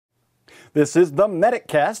This is the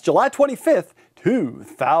MedicCast, July 25th,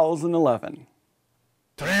 2011.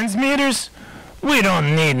 Transmitters? We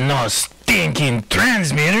don't need no stinking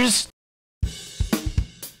transmitters.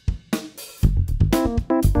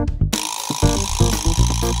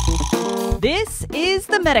 This is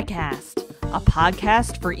the MedicCast, a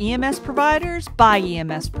podcast for EMS providers by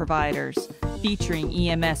EMS providers, featuring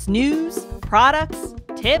EMS news, products,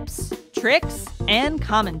 tips, tricks, and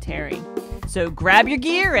commentary. So grab your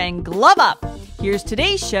gear and glove up. Here's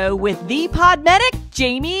today's show with the paramedic,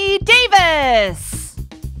 Jamie Davis.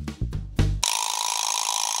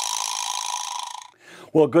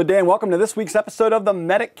 Well, good day and welcome to this week's episode of the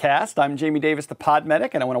MedicCast. I'm Jamie Davis, the paramedic,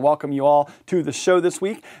 and I want to welcome you all to the show this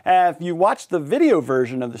week. If you watched the video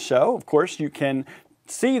version of the show, of course, you can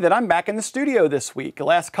see that I'm back in the studio this week. The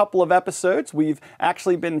last couple of episodes, we've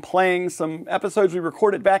actually been playing some episodes we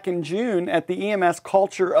recorded back in June at the EMS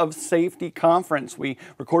Culture of Safety conference. We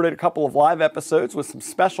recorded a couple of live episodes with some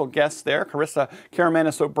special guests there. Carissa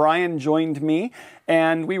Karamanis O'Brien joined me,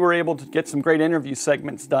 and we were able to get some great interview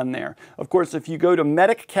segments done there. Of course, if you go to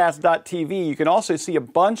mediccast.tv, you can also see a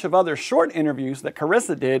bunch of other short interviews that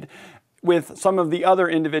Carissa did with some of the other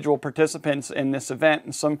individual participants in this event,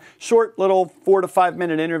 and some short little 4 to 5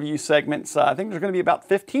 minute interview segments. I think there's going to be about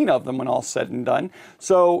 15 of them when all's said and done.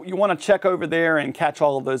 So you want to check over there and catch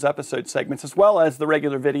all of those episode segments, as well as the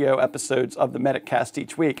regular video episodes of the MedicCast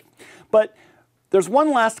each week. But there's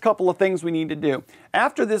one last couple of things we need to do.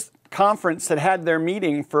 After this conference had their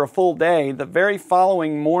meeting for a full day, the very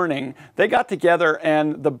following morning, they got together,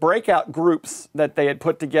 and the breakout groups that they had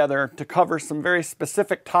put together to cover some very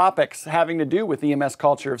specific topics having to do with EMS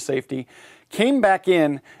Culture of Safety came back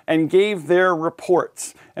in and gave their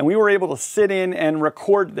reports. And we were able to sit in and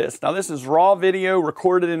record this. Now, this is raw video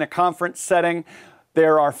recorded in a conference setting.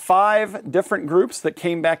 There are 5 different groups that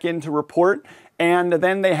came back in to report. And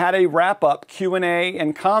then they had a wrap-up Q&A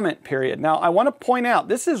and comment period. Now, I want to point out,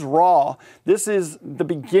 this is raw. This is the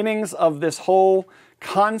beginnings of this whole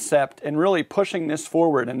concept and really pushing this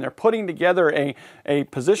forward. And they're putting together a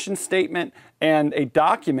position statement and a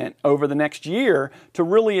document over the next year to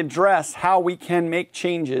really address how we can make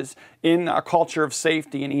changes in our culture of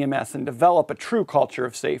safety in EMS and develop a true culture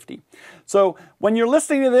of safety. So when you're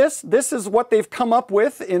listening to this, this is what they've come up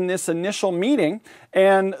with in this initial meeting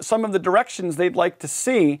and some of the directions they'd like to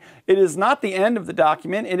see. It is not the end of the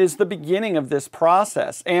document, it is the beginning of this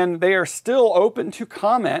process. And they are still open to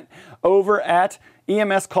comment over at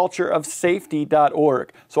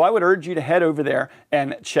emscultureofsafety.org. So I would urge you to head over there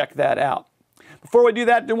and check that out. Before we do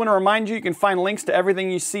that, I do want to remind you, you can find links to everything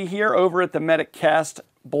you see here over at the MedicCast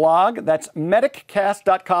blog. That's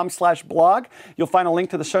mediccast.com/blog. You'll find a link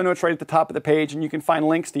to the show notes right at the top of the page, and you can find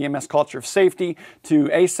links to EMS Culture of Safety, to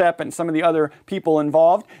ASEP, and some of the other people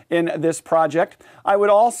involved in this project. I would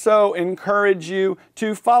also encourage you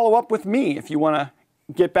to follow up with me if you want to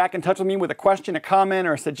get back in touch with me with a question, a comment,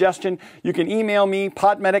 or a suggestion. You can email me,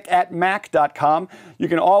 podmedic@mac.com. You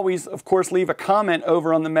can always, of course, leave a comment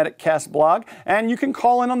over on the MedicCast blog, and you can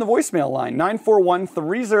call in on the voicemail line,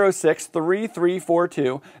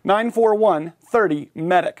 941-306-3342,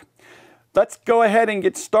 941-30-MEDIC. Let's go ahead and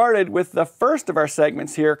get started with the first of our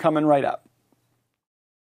segments here coming right up.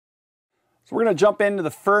 So we're going to jump into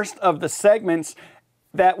the first of the segments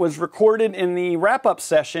that was recorded in the wrap-up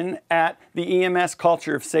session at the EMS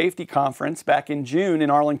Culture of Safety conference back in June in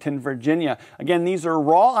Arlington, Virginia. Again, these are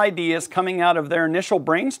raw ideas coming out of their initial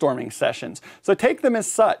brainstorming sessions. So take them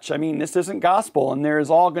as such. I mean, this isn't gospel, and there is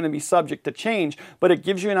all going to be subject to change, but it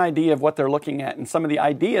gives you an idea of what they're looking at, and some of the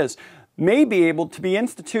ideas may be able to be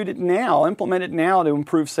implemented now to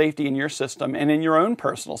improve safety in your system and in your own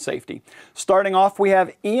personal safety. Starting off, we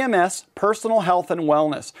have EMS personal health and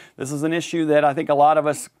wellness. This is an issue that I think a lot of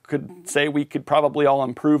us could say we could probably all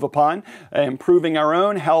improve upon. Improving our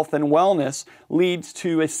own health and wellness leads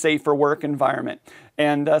to a safer work environment.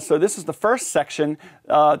 And so this is the first section,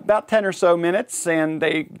 about 10 or so minutes, and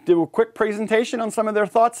they do a quick presentation on some of their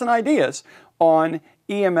thoughts and ideas on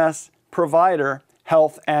EMS provider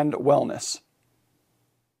health and wellness.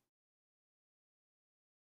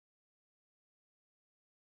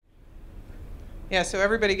 Yeah, so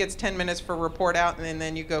everybody gets 10 minutes for report out, and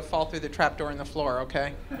then you go fall through the trapdoor in the floor,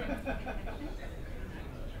 okay?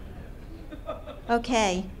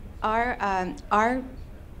 Okay, our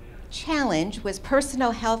challenge was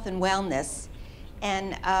personal health and wellness,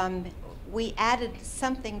 and we added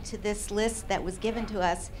something to this list that was given to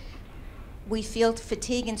us. We feel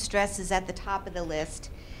fatigue and stress is at the top of the list.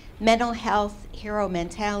 Mental health, hero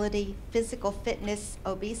mentality, physical fitness,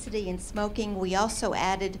 obesity, and smoking. We also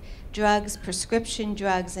added drugs, prescription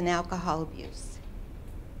drugs, and alcohol abuse.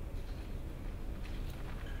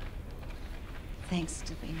 Thanks,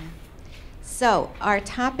 Davina. So our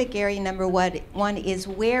topic area number one is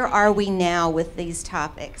where are we now with these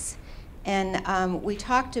topics? And we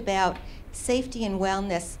talked about safety and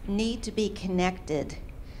wellness need to be connected.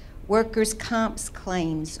 Workers' comps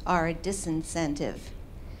claims are a disincentive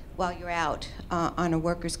while you're out on a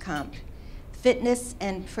workers' comp. Fitness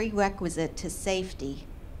and prerequisite to safety,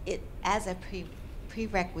 as a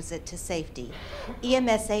prerequisite to safety.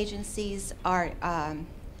 EMS agencies are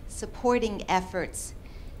supporting efforts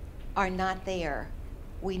are not there.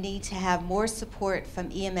 We need to have more support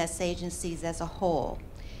from EMS agencies as a whole.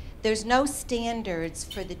 There's no standards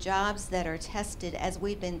for the jobs that are tested as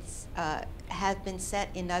have been set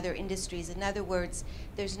in other industries. In other words,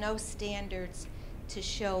 there's no standards to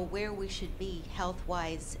show where we should be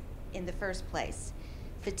health-wise in the first place.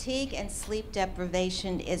 Fatigue and sleep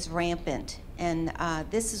deprivation is rampant, and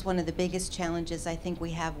this is one of the biggest challenges I think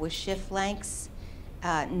we have with shift lengths,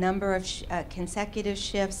 number of consecutive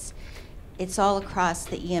shifts. It's all across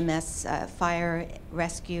the EMS fire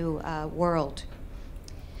rescue world.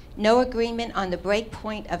 No agreement on the break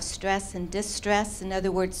point of stress and distress. In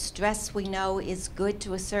other words, stress we know is good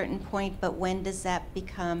to a certain point, but when does that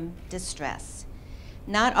become distress?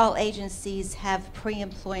 Not all agencies have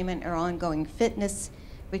pre-employment or ongoing fitness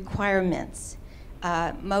requirements.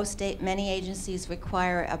 Many agencies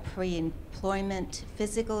require a pre-employment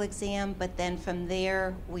physical exam, but then from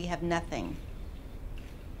there we have nothing.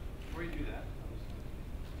 Before you do that,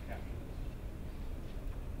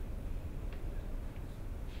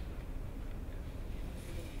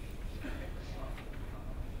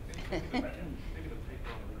 Maybe the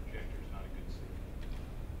paper on the projector is not a good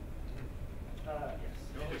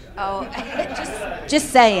signal. Oh, just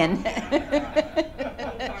saying.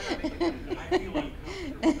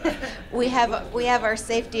 we have our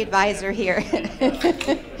safety advisor here.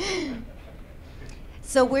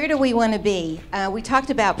 So where do we want to be? We talked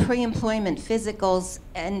about pre-employment physicals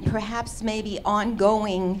and perhaps maybe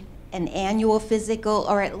ongoing an annual physical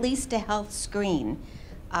or at least a health screen.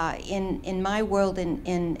 In my world,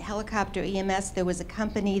 in helicopter EMS, there was a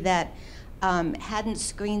company that hadn't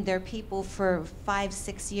screened their people for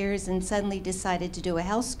 5-6 years and suddenly decided to do a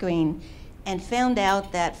health screen and found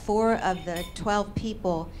out that 4 of the 12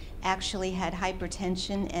 people actually had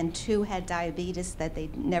hypertension and 2 had diabetes that they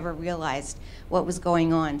never realized what was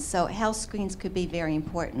going on. So health screens could be very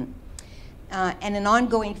important. And an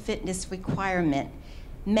ongoing fitness requirement.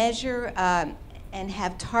 Measure and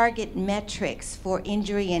have target metrics for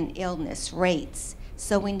injury and illness rates.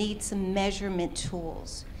 So we need some measurement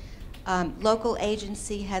tools. Local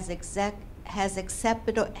agency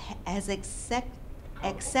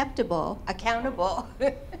accountable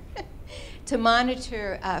to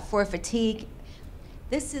monitor for fatigue.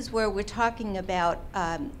 This is where we're talking about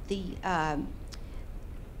the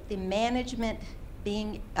management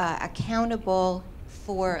being accountable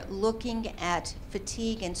for looking at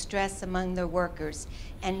fatigue and stress among their workers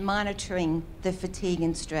and monitoring the fatigue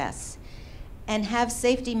and stress. And have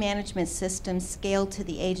safety management systems scaled to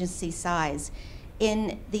the agency size.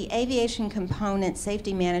 In the aviation component,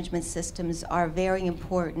 safety management systems are very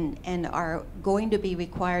important and are going to be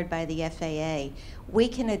required by the FAA. We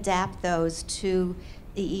can adapt those to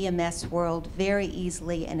the EMS world very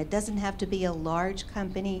easily, and it doesn't have to be a large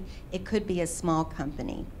company, it could be a small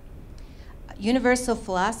company. Universal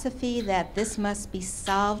philosophy that this must be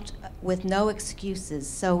solved with no excuses.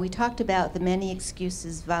 So we talked about the many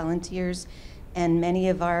excuses volunteers and many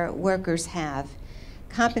of our workers have.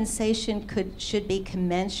 Compensation should be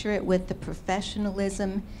commensurate with the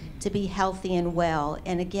professionalism to be healthy and well.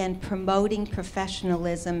 And again, promoting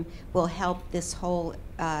professionalism will help this whole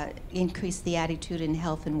increase the attitude in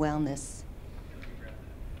health and wellness.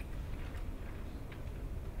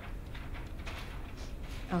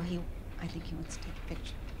 Oh, I think he wants to take a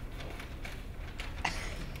picture.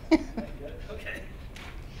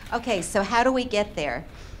 Okay, so how do we get there?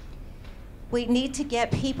 We need to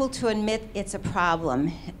get people to admit it's a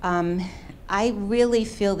problem. I really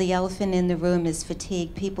feel the elephant in the room is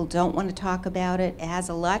fatigue. People don't want to talk about it. It has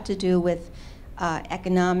a lot to do with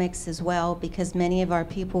economics as well, because many of our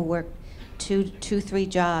people work 2-3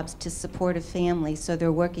 jobs to support a family, so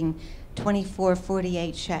they're working 24,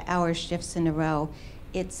 48-hour shifts in a row.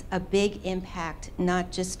 It's a big impact,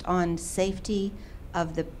 not just on safety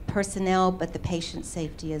of the personnel, but the patient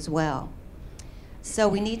safety as well. So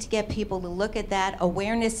we need to get people to look at that.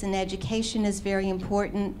 Awareness and education is very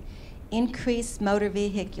important. Increase motor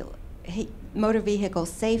vehicle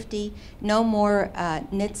safety. No more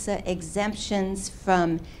NHTSA exemptions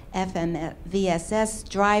from FMVSS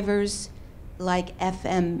drivers like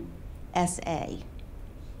FMCSA.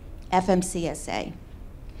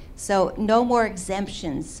 So no more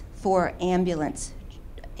exemptions for ambulances.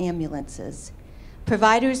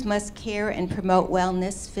 Providers must care and promote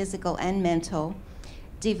wellness, physical and mental.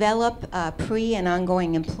 Develop pre- and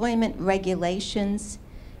ongoing employment regulations.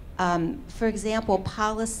 For example,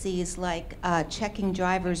 policies like checking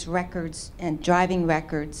driver's records and driving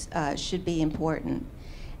records should be important.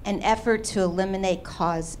 An effort to eliminate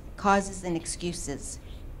causes and excuses.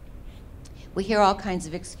 We hear all kinds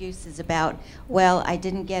of excuses about, well, I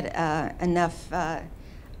didn't get enough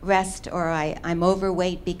rest, or I'm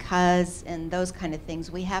overweight because, and those kind of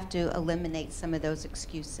things. We have to eliminate some of those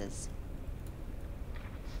excuses.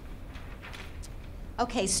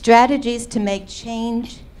 Okay, strategies to make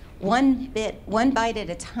change. One bite at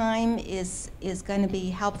a time is going to be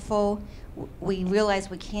helpful. We realize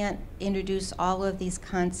we can't introduce all of these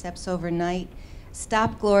concepts overnight.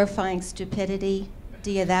 Stop glorifying stupidity.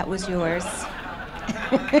 Dia, that was yours.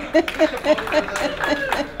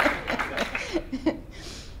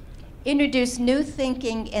 Introduce new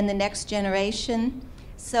thinking in the next generation.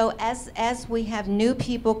 So as we have new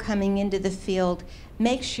people coming into the field,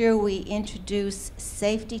 make sure we introduce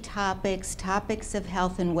safety topics, topics of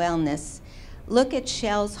health and wellness. Look at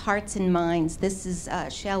Shell's Hearts and Minds. This is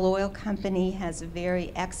Shell Oil Company has a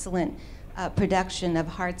very excellent production of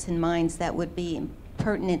Hearts and Minds that would be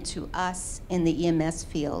pertinent to us in the EMS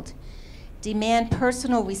field. Demand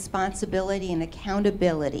personal responsibility and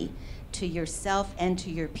accountability to yourself and to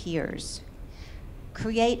your peers.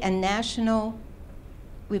 Create a national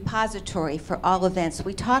repository for all events.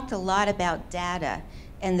 We talked a lot about data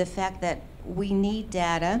and the fact that we need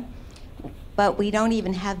data, but we don't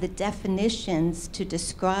even have the definitions to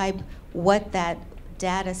describe what that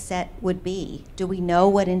data set would be. Do we know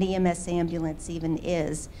what an EMS ambulance even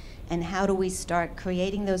is? And how do we start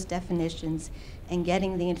creating those definitions and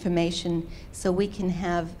getting the information so we can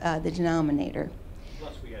have the denominator?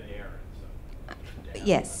 Plus we got Aaron, so.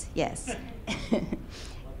 Yes, yes.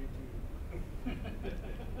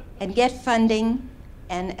 And get funding,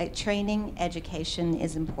 and training, education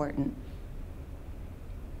is important.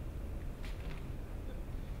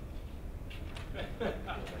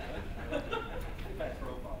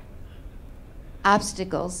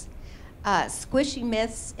 Obstacles. Squishy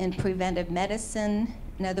myths in preventive medicine.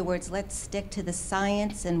 In other words, let's stick to the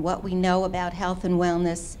science and what we know about health and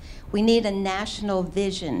wellness. We need a national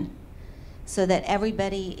vision so that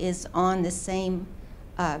everybody is on the same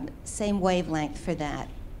wavelength for that.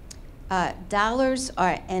 Dollars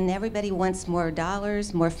are, and everybody wants more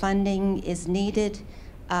dollars, more funding is needed,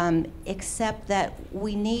 except that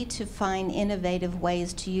we need to find innovative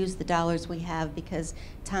ways to use the dollars we have, because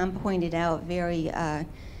Tom pointed out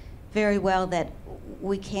very well that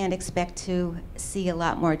we can't expect to see a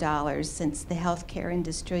lot more dollars since the healthcare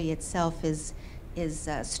industry itself is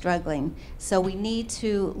struggling. So we need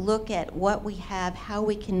to look at what we have, how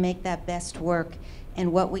we can make that best work,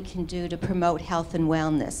 and what we can do to promote health and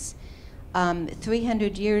wellness.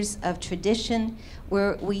 300 years of tradition,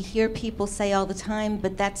 where we hear people say all the time,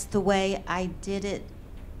 but that's the way I did it,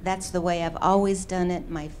 that's the way I've always done it,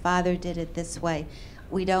 my father did it this way.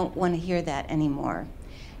 We don't want to hear that anymore.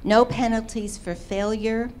 No penalties for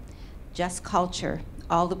failure, just culture.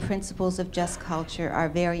 All the principles of just culture are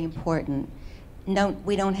very important. No,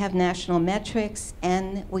 we don't have national metrics,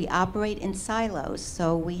 and we operate in silos.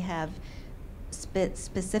 So we have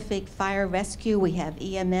specific fire rescue, we have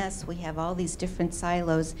EMS, we have all these different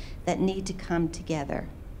silos that need to come together.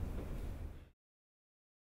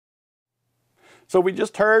 So we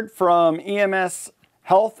just heard from EMS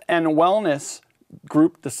Health and Wellness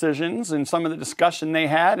group decisions and some of the discussion they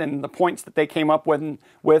had and the points that they came up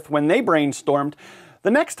with when they brainstormed.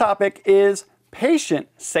 The next topic is patient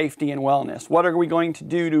safety and wellness. What are we going to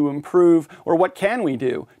do to improve, or what can we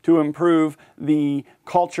do to improve the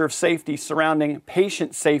culture of safety surrounding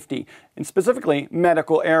patient safety, and specifically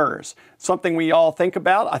medical errors? Something we all think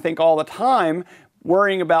about, I think all the time,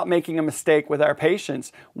 worrying about making a mistake with our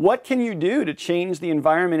patients. What can you do to change the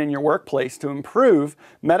environment in your workplace to improve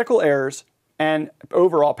medical errors and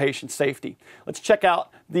overall patient safety? Let's check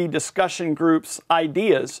out the discussion group's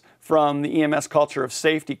ideas from the EMS Culture of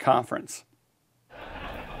Safety conference.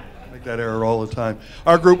 Make that error all the time.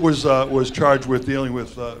 Our group was charged with dealing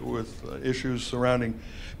with issues surrounding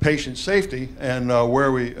patient safety, and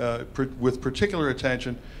where we, with particular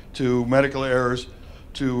attention to medical errors,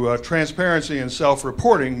 to transparency and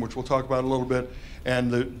self-reporting, which we'll talk about a little bit, and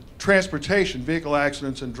the transportation, vehicle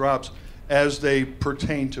accidents and drops as they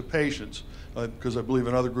pertain to patients, because I believe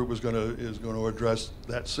another group is going to address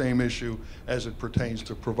that same issue as it pertains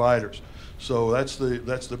to providers. So that's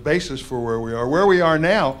the basis for where we are. Where we are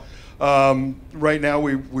now, Right now,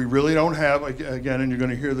 we really don't have, again, and you're going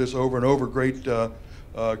to hear this over and over, great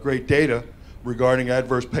data regarding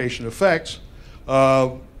adverse patient effects,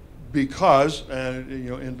 because,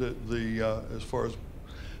 as far as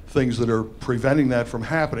things that are preventing that from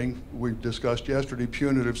happening, we discussed yesterday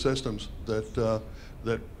punitive systems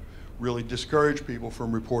that really discourage people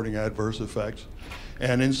from reporting adverse effects.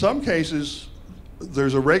 And in some cases,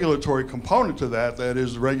 there's a regulatory component to that. That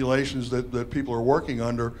is, the regulations that people are working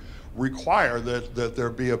under require that there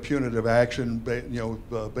be a punitive action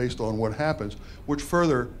based on what happens, which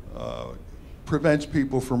further prevents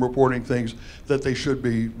people from reporting things that they should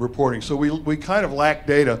be reporting. So we kind of lack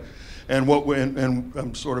data. And and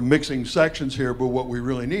I'm sort of mixing sections here, but what we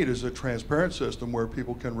really need is a transparent system where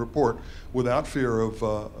people can report without fear of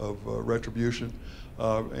retribution,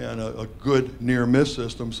 and a good near-miss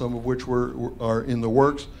system, some of which are in the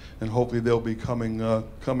works, and hopefully they'll be coming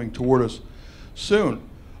toward us soon.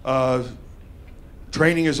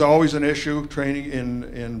 Training is always an issue. Training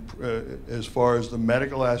as far as the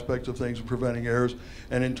medical aspects of things, preventing errors,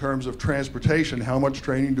 and in terms of transportation, how much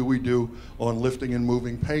training do we do on lifting and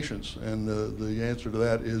moving patients? And the answer to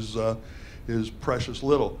that is precious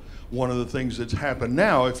little. One of the things that's happened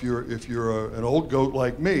now, if you're an old goat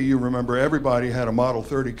like me, you remember everybody had a Model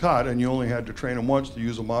 30 cot, and you only had to train them once to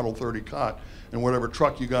use a Model 30 cot, and whatever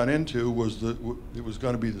truck you got into it was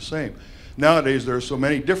going to be the same. Nowadays, there are so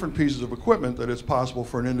many different pieces of equipment that it's possible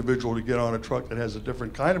for an individual to get on a truck that has a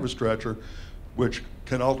different kind of a stretcher, which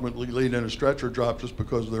can ultimately lead in a stretcher drop just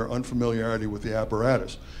because of their unfamiliarity with the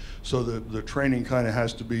apparatus. So the training kind of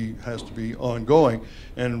has to be ongoing.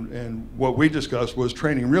 And what we discussed was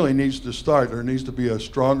training really needs to start. There needs to be a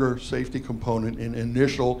stronger safety component in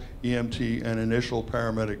initial EMT and initial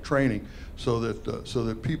paramedic training, so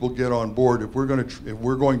that people get on board. If we're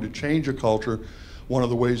going to change a culture, one of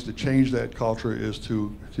the ways to change that culture is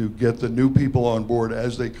to get the new people on board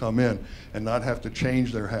as they come in, and not have to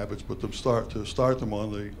change their habits, but to start them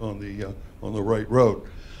on the right road.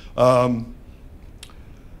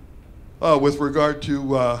 With regard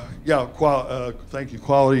to thank you,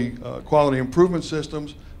 quality improvement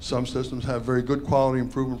systems. Some systems have very good quality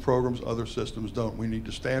improvement programs, other systems don't. We need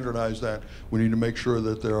to standardize that. We need to make sure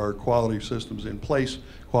that there are quality systems in place,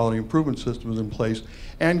 quality improvement systems in place,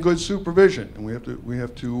 and good supervision. And we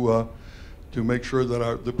have to make sure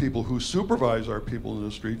that the people who supervise our people in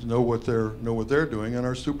the streets know what they're doing and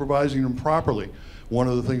are supervising them properly. One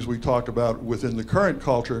of the things we talked about within the current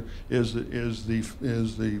culture is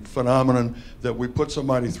the phenomenon that we put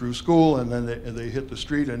somebody through school and then they hit the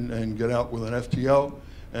street and get out with an FTO,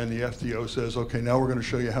 and the FTO says, okay, now we're going to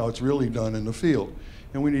show you how it's really done in the field.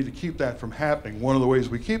 And we need to keep that from happening. One of the ways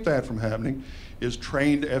we keep that from happening is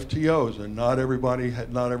trained FTOs, and not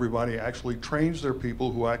everybody actually trains their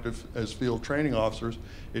people who act as field training officers.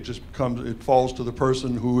 It falls to the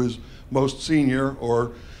person who is most senior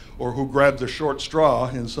or who grabbed the short straw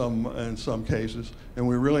in some cases. And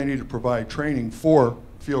we really need to provide training for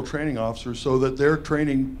field training officers so that they're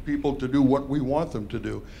training people to do what we want them to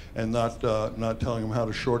do, and not telling them how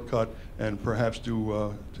to shortcut and perhaps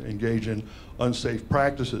to engage in unsafe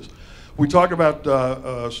practices. We talk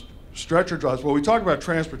about stretcher drops. Well, we talk about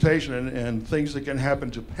transportation and things that can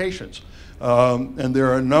happen to patients. And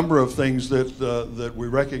there are a number of things that we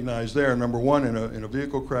recognize there. Number one, in a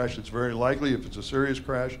vehicle crash, it's very likely, if it's a serious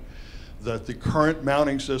crash, that the current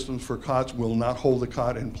mounting systems for cots will not hold the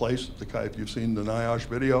cot in place. If you've seen the ndash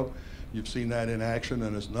video, you've seen that in action,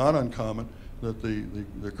 and it's not uncommon that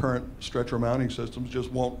the current stretcher mounting systems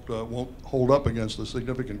just won't hold up against a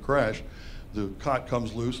significant crash. The cot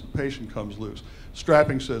comes loose, the patient comes loose.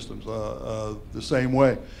 Strapping systems, the same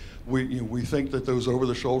way. We think that those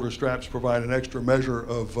over-the-shoulder straps provide an extra measure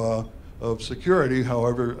of security.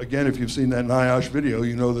 However, again, if you've seen that ndash video,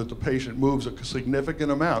 you know that the patient moves a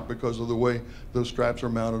significant amount because of the way those straps are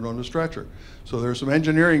mounted on the stretcher. So there are some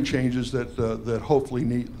engineering changes that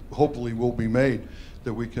hopefully will be made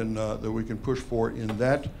that we can push for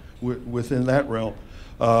within that realm.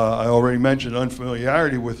 I already mentioned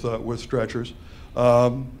unfamiliarity with stretchers.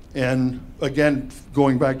 And again,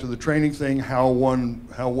 going back to the training thing, how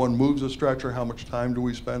one moves a stretcher, how much time do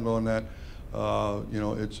we spend on that?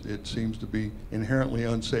 It seems to be inherently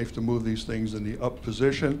unsafe to move these things in the up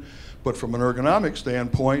position. But from an ergonomic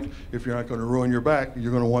standpoint, if you're not going to ruin your back,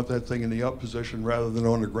 you're going to want that thing in the up position rather than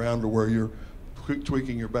on the ground, to where you're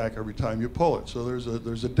tweaking your back every time you pull it. So there's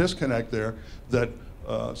a disconnect there that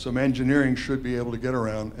some engineering should be able to get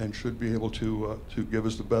around and should be able to give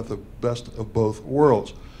us the best of both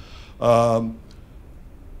worlds. What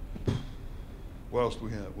else do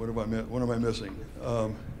we have? What am I missing?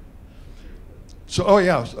 So, oh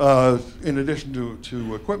yeah, in addition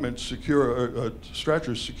to equipment,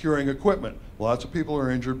 stretchers, securing equipment. Lots of people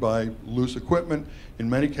are injured by loose equipment. In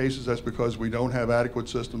many cases, that's because we don't have adequate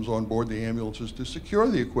systems on board the ambulances to secure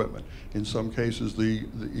the equipment. In some cases,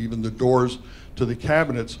 even the doors to the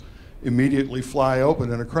cabinets immediately fly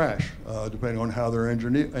open in a crash, depending on how they're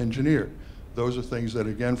engineered. Those are things that,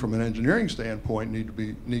 again, from an engineering standpoint, need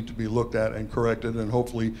to be looked at and corrected, and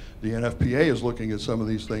hopefully the NFPA is looking at some of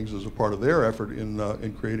these things as a part of their effort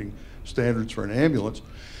in creating standards for an ambulance.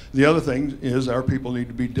 The other thing is our people need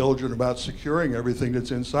to be diligent about securing everything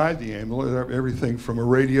that's inside the ambulance, everything from a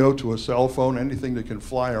radio to a cell phone, anything that can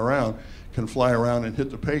fly around and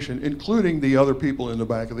hit the patient, including the other people in the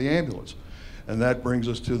back of the ambulance. And that brings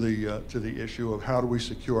us to the issue of how do we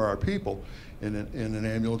secure our people in an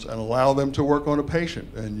ambulance and allow them to work on a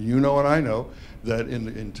patient. And you know and I know that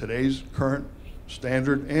in today's current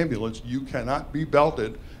standard ambulance, you cannot be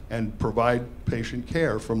belted and provide patient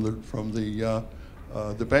care from the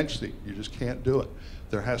bench seat. You just can't do it.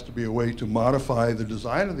 There has to be a way to modify the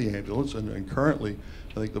design of the ambulance, and currently,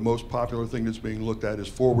 I think the most popular thing that's being looked at is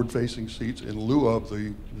forward-facing seats in lieu of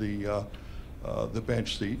the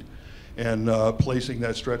bench seat, and placing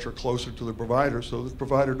that stretcher closer to the provider so the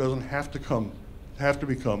provider doesn't have to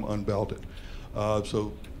become unbelted.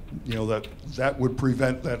 So, you know, that would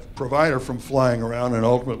prevent that provider from flying around and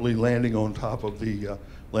ultimately landing on top of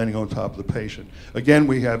the patient. Again,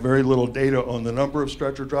 we have very little data on the number of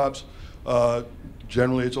stretcher drops.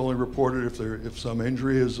 Generally, it's only reported if some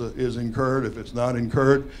injury is incurred. If it's not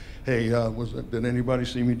incurred, hey, did anybody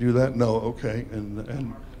see me do that? No, okay,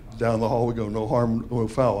 and down the hall we go, no harm, no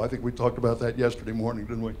foul. I think we talked about that yesterday morning,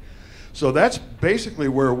 didn't we? So that's basically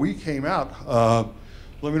where we came out.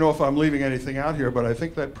 Let me know if I'm leaving anything out here, but I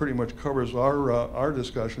think that pretty much covers our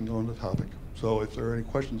discussion on the topic. So if there are any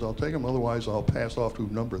questions, I'll take them. Otherwise, I'll pass off to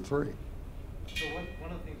number 3. So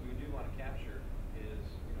one of the things we do want to capture is,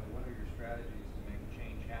 what are your strategies to make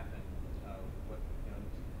change happen?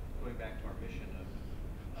 Going back to our mission of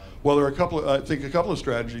well, there are I think a couple of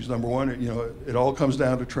strategies. Number one, it all comes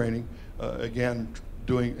down to training. Again,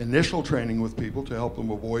 doing initial training with people to help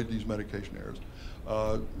them avoid these medication errors.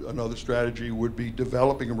 Another strategy would be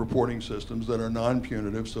developing reporting systems that are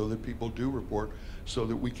non-punitive so that people do report, so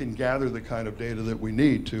that we can gather the kind of data that we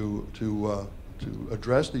need to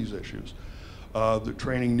address these issues. The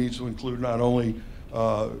training needs to include not only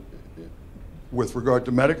with regard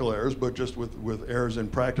to medical errors, but just with errors in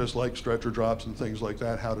practice like stretcher drops and things like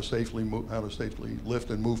that, how to safely lift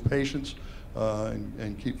and move patients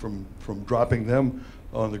and keep from dropping them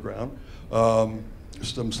on the ground. One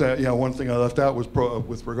thing I left out was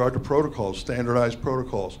with regard to protocols, standardized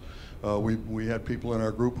protocols. We had people in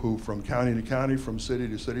our group who, from county to county, from city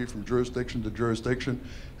to city, from jurisdiction to jurisdiction,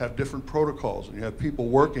 have different protocols. And you have people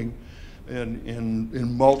working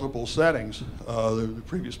in multiple settings. The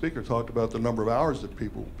previous speaker talked about the number of hours that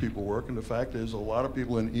people work, and the fact is a lot of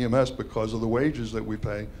people in EMS, because of the wages that we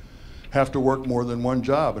pay, have to work more than one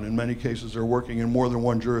job. And in many cases, they're working in more than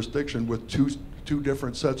one jurisdiction with two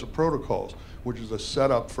different sets of protocols, which is a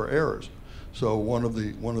setup for errors. So one of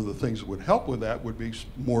the things that would help with that would be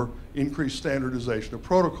more increased standardization of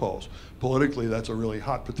protocols. Politically, that's a really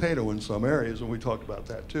hot potato in some areas, and we talked about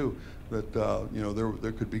that too. That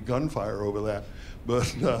there could be gunfire over that, but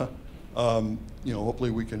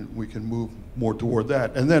hopefully we can move more toward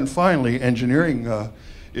that. And then finally, engineering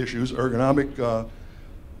issues, ergonomic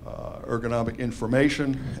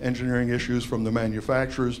information, engineering issues from the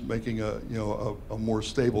manufacturers, making a more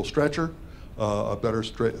stable stretcher. A better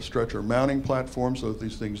stretcher mounting platform so that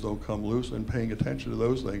these things don't come loose, and paying attention to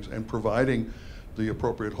those things and providing the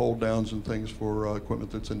appropriate hold downs and things for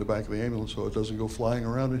equipment that's in the back of the ambulance so it doesn't go flying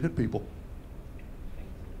around and hit people.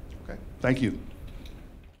 Okay, thank you.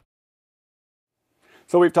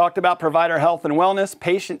 So we've talked about provider health and wellness,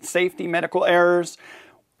 patient safety, medical errors.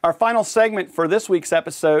 Our final segment for this week's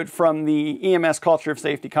episode from the EMS Culture of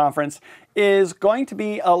Safety Conference is going to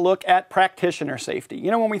be a look at practitioner safety.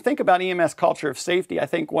 When we think about EMS Culture of Safety, I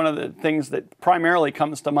think one of the things that primarily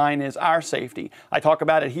comes to mind is our safety. I talk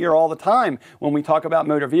about it here all the time when we talk about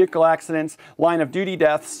motor vehicle accidents, line of duty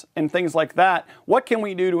deaths, and things like that. What can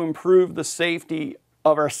we do to improve the safety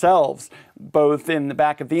of ourselves, both in the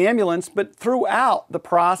back of the ambulance, but throughout the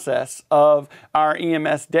process of our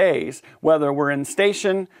EMS days, whether we're in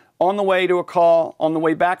station, on the way to a call, on the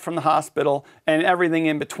way back from the hospital, and everything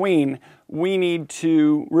in between? We need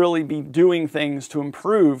to really be doing things to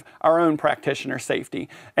improve our own practitioner safety.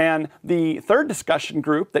 And the third discussion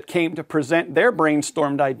group that came to present their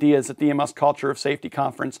brainstormed ideas at the EMS Culture of Safety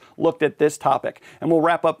Conference looked at this topic. And we'll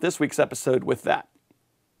wrap up this week's episode with that.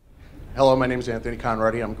 Hello, my name is Anthony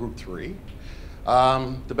Conradi. I'm Group 3.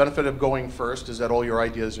 The benefit of going first is that all your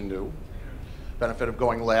ideas are new. Benefit of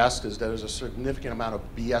going last is that there's a significant amount of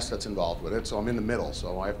BS that's involved with it, so I'm in the middle,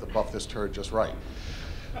 so I have to buff this turd just right.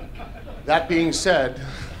 That being said,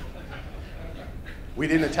 we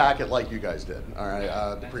didn't attack it like you guys did, all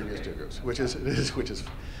right, the previous two groups, which is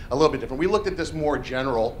a little bit different. We looked at this more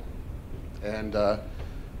general, and hold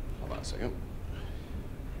on a second.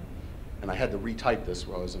 And I had to retype this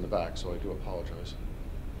while I was in the back, so I do apologize,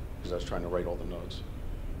 because I was trying to write all the notes.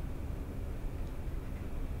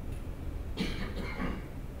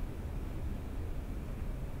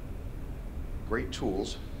 Great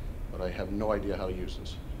tools, but I have no idea how to use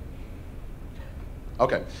this.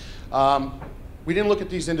 Okay. We didn't look at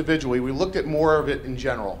these individually. We looked at more of it in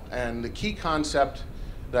general. And the key concept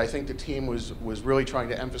that I think the team was really trying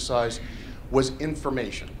to emphasize was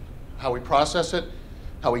information. How we process it,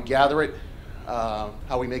 how we gather it,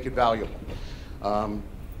 how we make it valuable.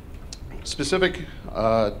 Specific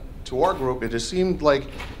to our group, it just seemed like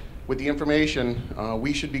with the information,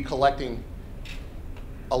 we should be collecting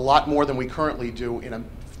a lot more than we currently do in a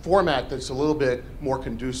format that's a little bit more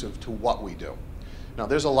conducive to what we do. Now,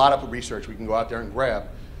 there's a lot of research we can go out there and grab.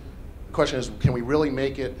 The question is, can we really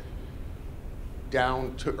make it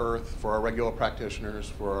down to earth for our regular practitioners,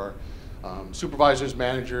 for our supervisors,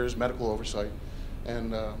 managers, medical oversight?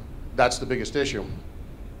 And that's the biggest issue.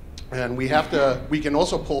 And we can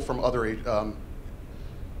also pull from other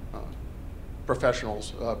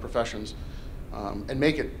professions and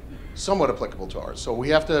make it somewhat applicable to ours. So we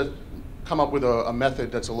have to come up with a method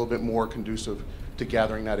that's a little bit more conducive to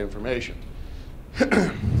gathering that information.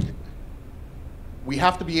 We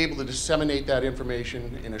have to be able to disseminate that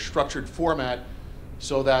information in a structured format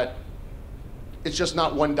so that it's just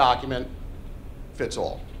not one document fits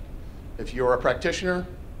all. If you're a practitioner,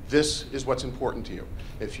 this is what's important to you.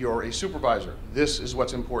 If you're a supervisor, this is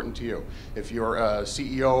what's important to you. If you're a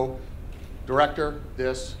CEO, director,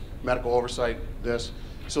 this, medical oversight, this.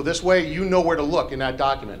 So this way you know where to look in that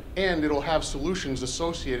document, and it'll have solutions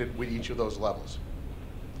associated with each of those levels.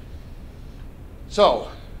 So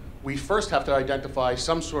we first have to identify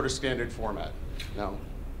some sort of standard format. Now,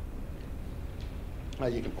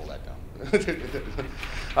 you can pull that down.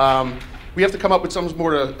 We have to come up with some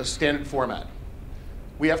sort of a standard format.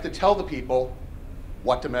 We have to tell the people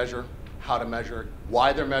what to measure, how to measure it,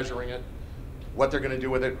 why they're measuring it, what they're going to do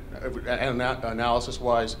with it,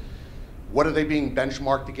 analysis-wise. What are they being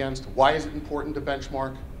benchmarked against? Why is it important to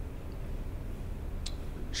benchmark?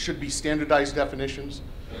 Should be standardized definitions.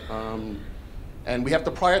 And we have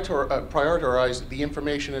to prioritize the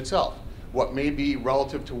information itself. What may be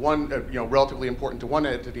relative to one, relatively important to one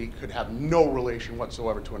entity could have no relation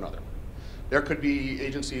whatsoever to another. There could be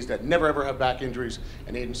agencies that never ever have back injuries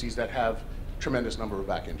and agencies that have tremendous number of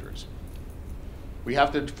back injuries. We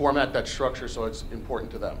have to format that structure so it's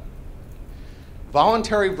important to them.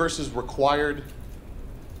 Voluntary versus required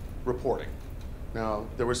reporting. Now,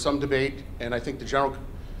 there was some debate, and I think the general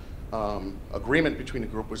agreement between the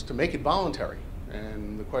group was to make it voluntary.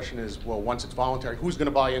 And the question is, well, once it's voluntary, who's going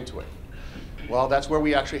to buy into it? Well, that's where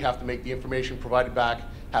we actually have to make the information provided back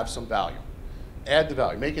have some value. Add the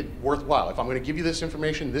value, make it worthwhile. If I'm going to give you this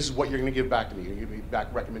information, this is what you're going to give back to me. You're going to give me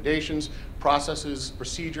back recommendations, processes,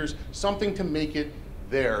 procedures, something to make it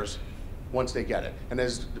theirs once they get it. And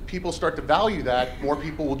as the people start to value that, more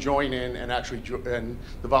people will join in and and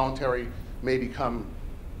the voluntary may become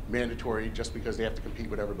mandatory just because they have to compete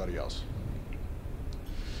with everybody else.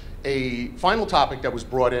 A final topic that was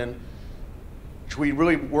brought in, which we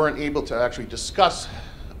really weren't able to actually discuss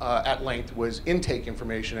at length, was intake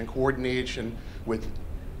information and coordination with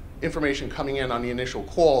information coming in on the initial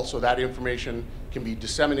call so that information can be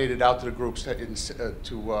disseminated out to the groups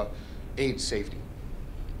to aid safety.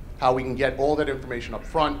 How we can get all that information up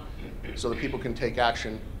front so that people can take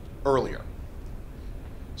action earlier.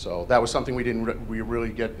 So that was something we didn't really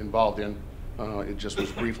get involved in. It just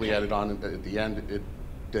was briefly added on at the end. It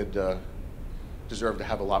did deserve to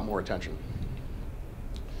have a lot more attention.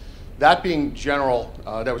 That being general,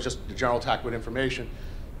 that was just the general tack with information.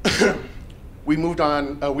 We moved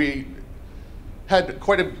on, we had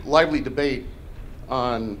quite a lively debate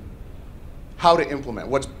on how to implement,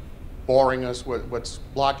 what's boring us, what's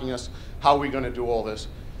blocking us, how are we going to do all this.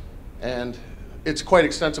 And it's quite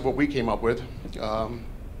extensive what we came up with.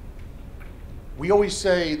 We always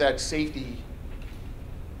say that safety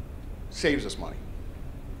saves us money.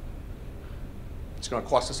 It's going to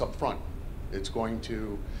cost us up front. It's going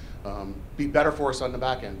to be better for us on the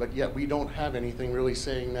back end, but yet we don't have anything really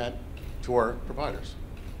saying that to our providers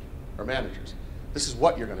or managers. This is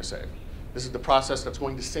what you're going to save. This is the process that's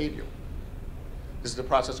going to save you. This is the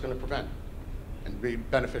process that's going to prevent. and be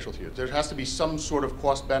beneficial to you. There has to be some sort of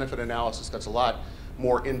cost-benefit analysis that's a lot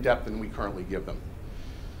more in-depth than we currently give them.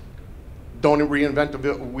 Don't reinvent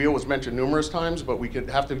the wheel was mentioned numerous times, but we could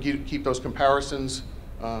have to keep those comparisons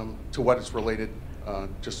to what is related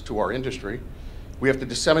just to our industry. We have to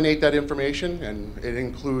disseminate that information, and it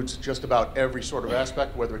includes just about every sort of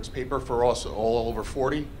aspect, whether it's paper for us all over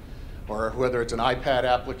 40, or whether it's an iPad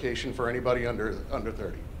application for anybody under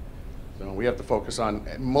 30. So we have to focus on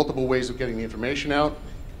multiple ways of getting the information out.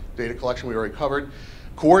 Data collection we already covered.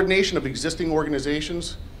 Coordination of existing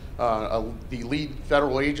organizations. The lead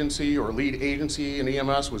federal agency or lead agency in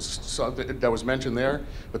EMS was something that was mentioned there,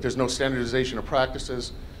 but there's no standardization of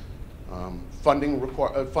practices. Funding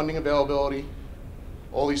availability,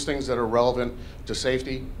 all these things that are relevant to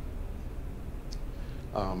safety.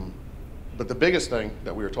 But the biggest thing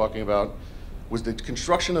that we were talking about was the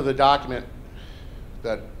construction of the document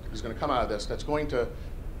that is going to come out of this that's going to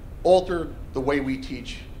alter the way we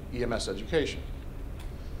teach EMS education.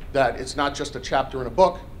 That it's not just a chapter in a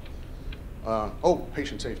book. Oh,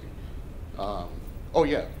 patient safety. Oh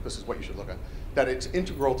yeah, this is what you should look at. That it's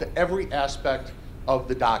integral to every aspect of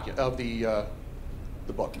the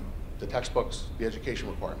the book, the textbooks, the education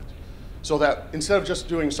requirements. So that instead of just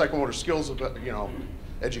doing psychomotor skills of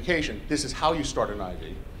education, this is how you start an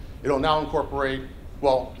IV. It'll now incorporate,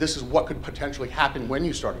 well, this is what could potentially happen when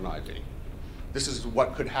you start an IV. This is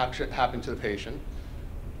what could happen to the patient,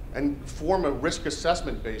 and form a risk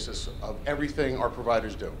assessment basis of everything our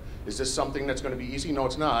providers do. Is this something that's going to be easy? No,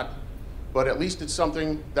 it's not. But at least it's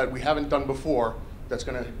something that we haven't done before that's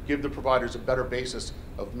going to give the providers a better basis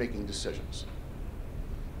of making decisions.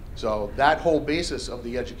 So that whole basis of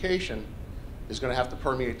the education is going to have to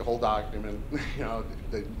permeate the whole document.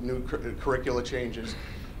 The new curricula changes,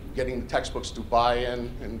 getting the textbooks to buy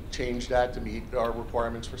in and change that to meet our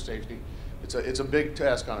requirements for safety. It's a big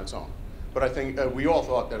task on its own. But I think we all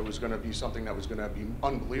thought that it was going to be something that was going to be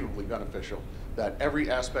unbelievably beneficial, that every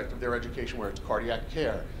aspect of their education, whether it's cardiac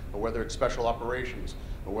care, or whether it's special operations,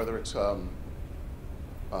 or whether it's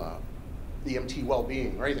EMT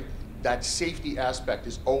well-being, or anything, that safety aspect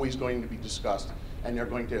is always going to be discussed, and they're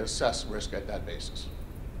going to assess risk at that basis.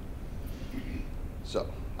 So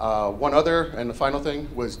one other and the final thing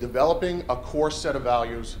was developing a core set of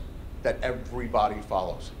values that everybody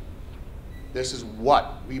follows. This is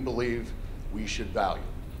what we believe we should value.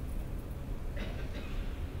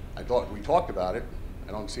 I thought we talked about it.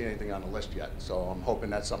 I don't see anything on the list yet, so I'm hoping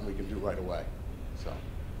that's something we can do right away. So,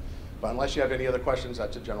 but unless you have any other questions,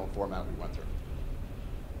 that's the general format we went through.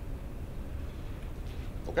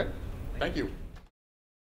 Okay, thank you.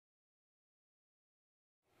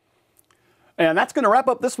 And that's going to wrap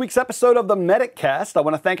up this week's episode of the MedicCast. I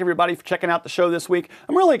want to thank everybody for checking out the show this week.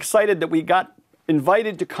 I'm really excited that we got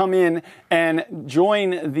invited to come in and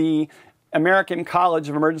join the American College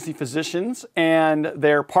of Emergency Physicians and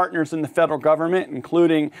their partners in the federal government,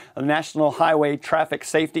 including the National Highway Traffic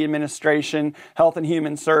Safety Administration, Health and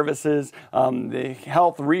Human Services, the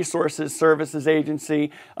Health Resources Services Agency,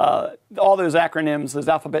 all those acronyms, those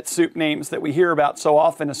alphabet soup names that we hear about so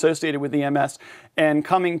often associated with EMS, and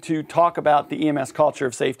coming to talk about the EMS Culture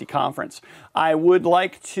of Safety Conference. I would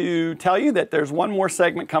like to tell you that there's one more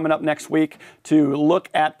segment coming up next week to look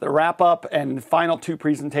at the wrap-up and final two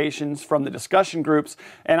presentations from the discussion groups,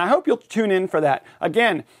 and I hope you'll tune in for that.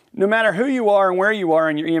 Again, no matter who you are and where you are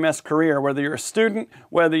in your EMS career, whether you're a student,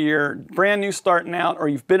 whether you're brand new starting out, or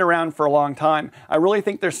you've been around for a long time, I really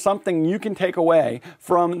think there's something you can take away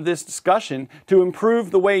from this discussion to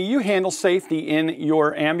improve the way you handle safety in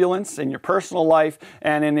your ambulance, in your personal life,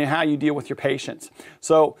 and in how you deal with your patients.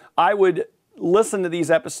 So I would listen to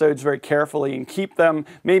these episodes very carefully and keep them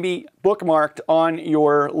maybe bookmarked on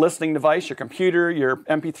your listening device, your computer, your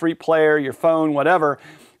MP3 player, your phone, whatever,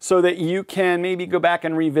 so that you can maybe go back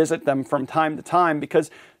and revisit them from time to time, because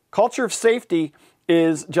culture of safety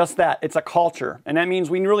is just that. It's a culture, and that means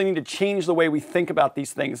we really need to change the way we think about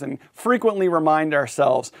these things and frequently remind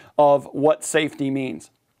ourselves of what safety means.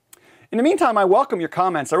 In the meantime, I welcome your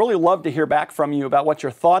comments. I really love to hear back from you about what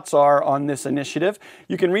your thoughts are on this initiative.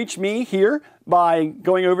 You can reach me here by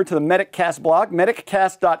going over to the MedicCast blog,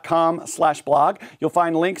 mediccast.com/blog. You'll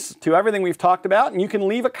find links to everything we've talked about, and you can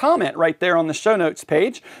leave a comment right there on the show notes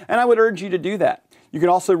page, and I would urge you to do that. You can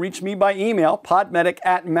also reach me by email,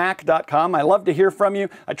 podmedic@mac.com. I love to hear from you.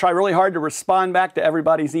 I try really hard to respond back to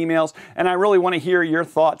everybody's emails, and I really want to hear your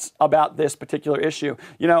thoughts about this particular issue.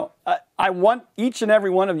 You know, I want each and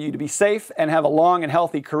every one of you to be safe and have a long and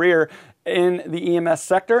healthy career in the EMS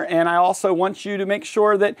sector, and I also want you to make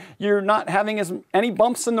sure that you're not having any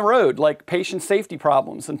bumps in the road, like patient safety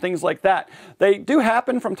problems and things like that. They do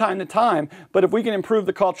happen from time to time, but if we can improve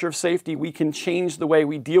the culture of safety, we can change the way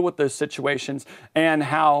we deal with those situations and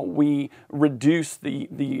how we reduce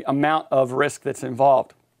the amount of risk that's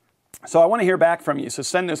involved. So I want to hear back from you, so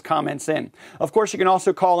send those comments in. Of course, you can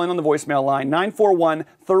also call in on the voicemail line,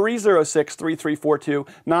 941-306-3342,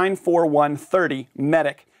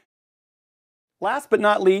 941-30-MEDIC. Last but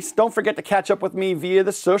not least, don't forget to catch up with me via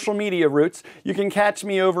the social media routes. You can catch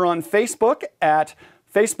me over on Facebook at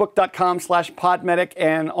facebook.com/podmedic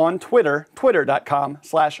and on Twitter,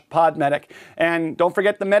 twitter.com/podmedic. And don't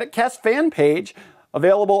forget the MedicCast fan page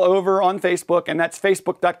available over on Facebook, and that's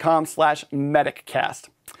facebook.com/MedicCast.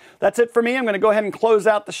 That's it for me. I'm going to go ahead and close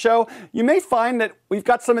out the show. You may find that we've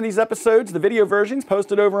got some of these episodes, the video versions,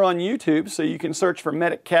 posted over on YouTube, so you can search for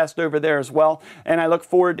MedicCast over there as well. And I look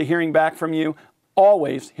forward to hearing back from you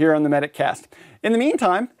always here on the MedicCast. In the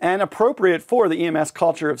meantime, and appropriate for the EMS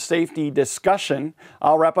Culture of Safety discussion,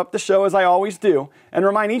 I'll wrap up the show as I always do and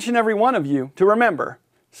remind each and every one of you to remember,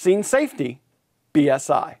 scene safety,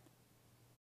 BSI.